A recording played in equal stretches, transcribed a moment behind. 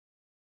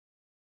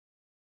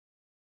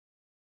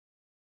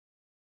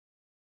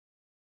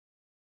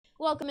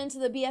Welcome into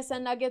the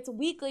BSN Nuggets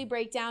weekly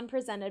breakdown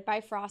presented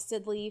by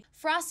Frosted Leaf.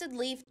 Frosted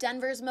Leaf,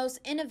 Denver's most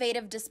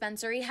innovative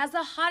dispensary, has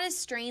the hottest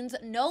strains,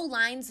 no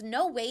lines,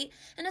 no wait,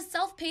 and a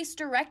self-paced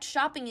direct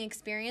shopping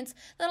experience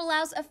that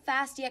allows a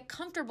fast yet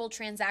comfortable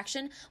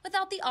transaction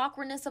without the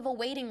awkwardness of a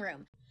waiting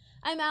room.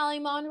 I'm Allie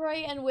Monroy,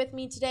 and with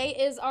me today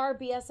is our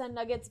BSN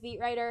Nuggets beat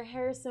writer,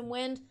 Harrison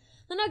Wind.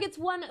 The Nuggets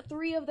won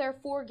 3 of their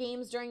 4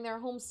 games during their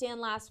homestand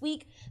last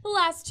week. The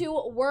last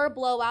 2 were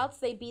blowouts.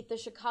 They beat the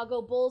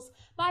Chicago Bulls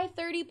by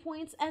 30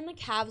 points and the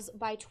Cavs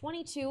by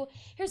 22.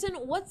 Harrison,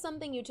 what's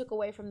something you took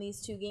away from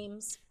these 2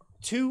 games?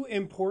 2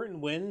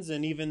 important wins,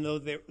 and even though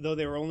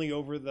they were only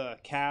over the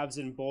Cavs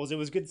and Bulls, it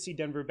was good to see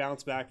Denver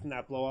bounce back from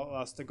that blowout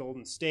loss to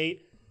Golden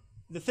State.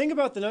 The thing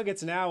about the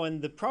Nuggets now,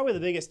 and probably the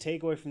biggest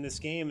takeaway from this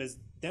game, is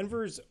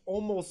Denver's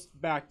almost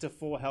back to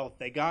full health.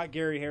 They got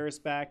Gary Harris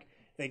back.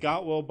 They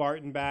got Will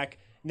Barton back.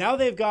 Now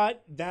they've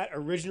got that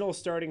original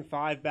starting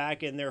 5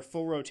 back and their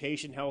full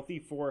rotation healthy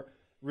for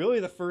really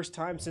the first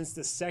time since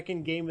the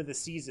second game of the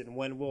season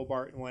when Will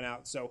Barton went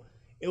out. So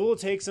it will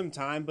take some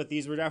time, but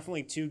these were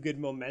definitely 2 good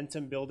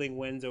momentum building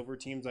wins over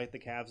teams like the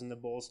Cavs and the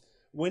Bulls.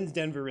 Wins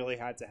Denver really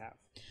had to have.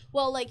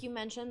 Well, like you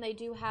mentioned, they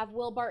do have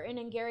Will Barton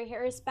and Gary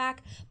Harris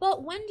back,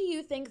 but when do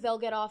you think they'll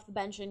get off the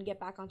bench and get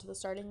back onto the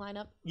starting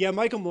lineup? Yeah,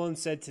 Michael Malone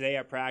said today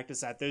at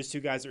practice that those 2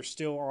 guys are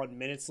still on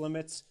minutes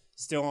limits,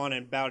 still on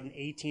about an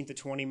 18 to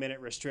 20 minute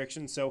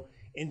restriction. So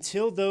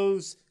until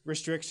those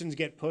restrictions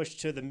get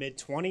pushed to the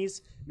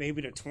mid-20s,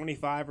 maybe to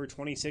 25 or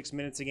 26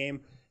 minutes a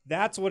game,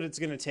 that's what it's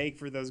going to take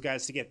for those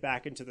guys to get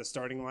back into the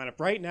starting lineup.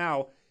 Right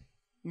now,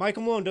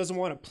 Michael Malone doesn't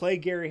want to play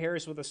Gary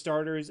Harris with the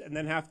starters and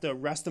then have to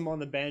rest him on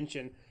the bench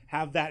and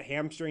have that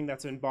hamstring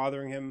that's been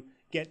bothering him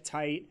get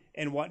tight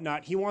and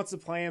whatnot. He wants to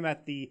play him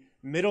at the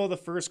middle of the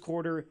first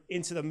quarter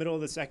into the middle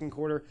of the second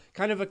quarter,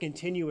 kind of a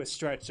continuous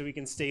stretch so he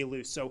can stay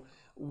loose. So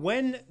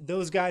when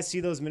those guys see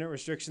those minute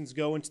restrictions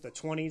go into the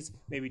 20s,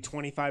 maybe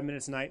 25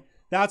 minutes a night,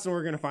 that's when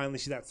we're going to finally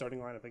see that starting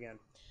lineup again.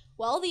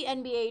 Well, the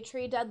NBA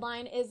trade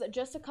deadline is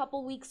just a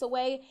couple weeks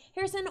away.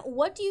 Harrison,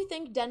 what do you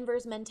think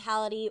Denver's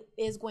mentality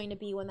is going to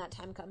be when that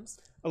time comes?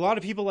 A lot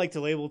of people like to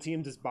label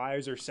teams as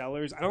buyers or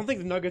sellers. I don't think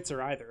the Nuggets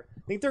are either.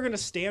 I think they're going to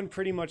stand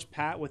pretty much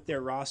pat with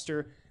their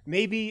roster,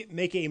 maybe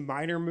make a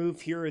minor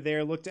move here or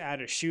there, look to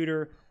add a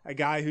shooter, a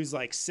guy who's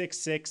like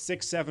 6'6",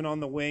 6'7" on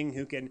the wing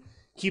who can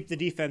keep the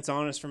defense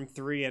honest from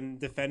 3 and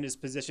defend his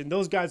position.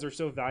 Those guys are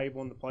so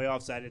valuable in the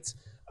playoffs that it's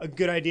a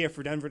good idea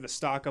for Denver to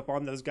stock up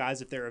on those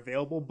guys if they're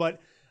available.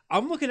 But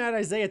I'm looking at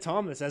Isaiah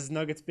Thomas as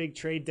Nuggets' big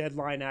trade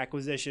deadline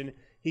acquisition.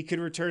 He could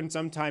return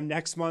sometime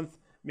next month,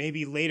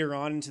 maybe later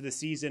on into the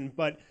season,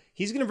 but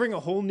he's going to bring a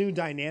whole new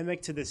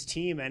dynamic to this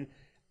team, and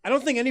I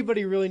don't think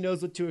anybody really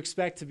knows what to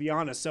expect, to be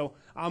honest. So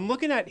I'm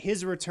looking at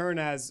his return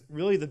as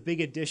really the big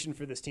addition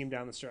for this team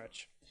down the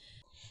stretch.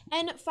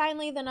 And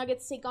finally, the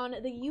Nuggets take on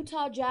the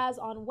Utah Jazz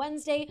on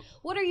Wednesday.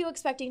 What are you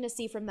expecting to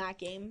see from that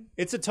game?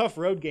 It's a tough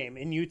road game.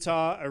 In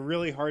Utah, a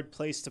really hard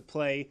place to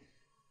play.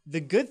 The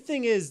good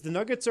thing is the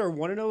Nuggets are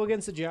 1-0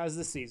 against the Jazz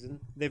this season.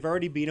 They've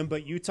already beat them,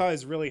 but Utah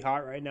is really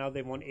hot right now.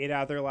 They've won 8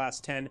 out of their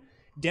last 10.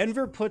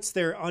 Denver puts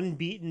their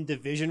unbeaten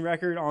division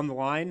record on the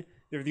line.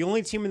 They're the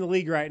only team in the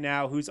league right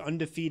now who's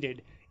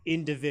undefeated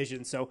in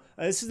division. So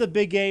this is a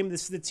big game.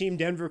 This is the team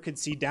Denver could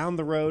see down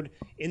the road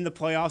in the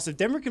playoffs. If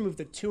Denver can move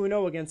to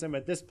 2-0 against them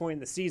at this point in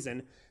the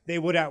season, they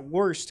would at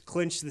worst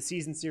clinch the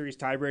season series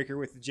tiebreaker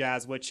with the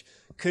Jazz, which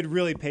could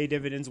really pay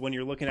dividends when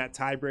you're looking at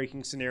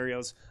tie-breaking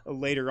scenarios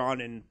later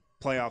on in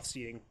playoff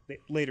seeding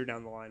later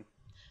down the line.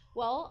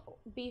 Well,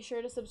 be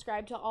sure to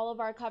subscribe to all of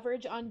our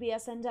coverage on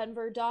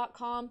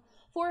bsndenver.com.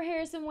 For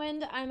Harrison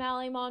Wind, I'm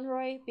Allie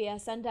Monroy,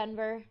 BSN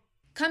Denver.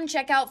 Come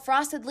check out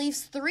Frosted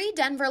Leaf's 3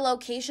 Denver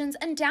locations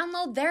and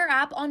download their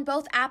app on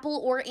both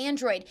Apple or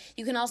Android.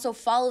 You can also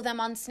follow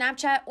them on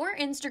Snapchat or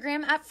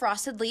Instagram at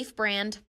Frosted Leaf Brand.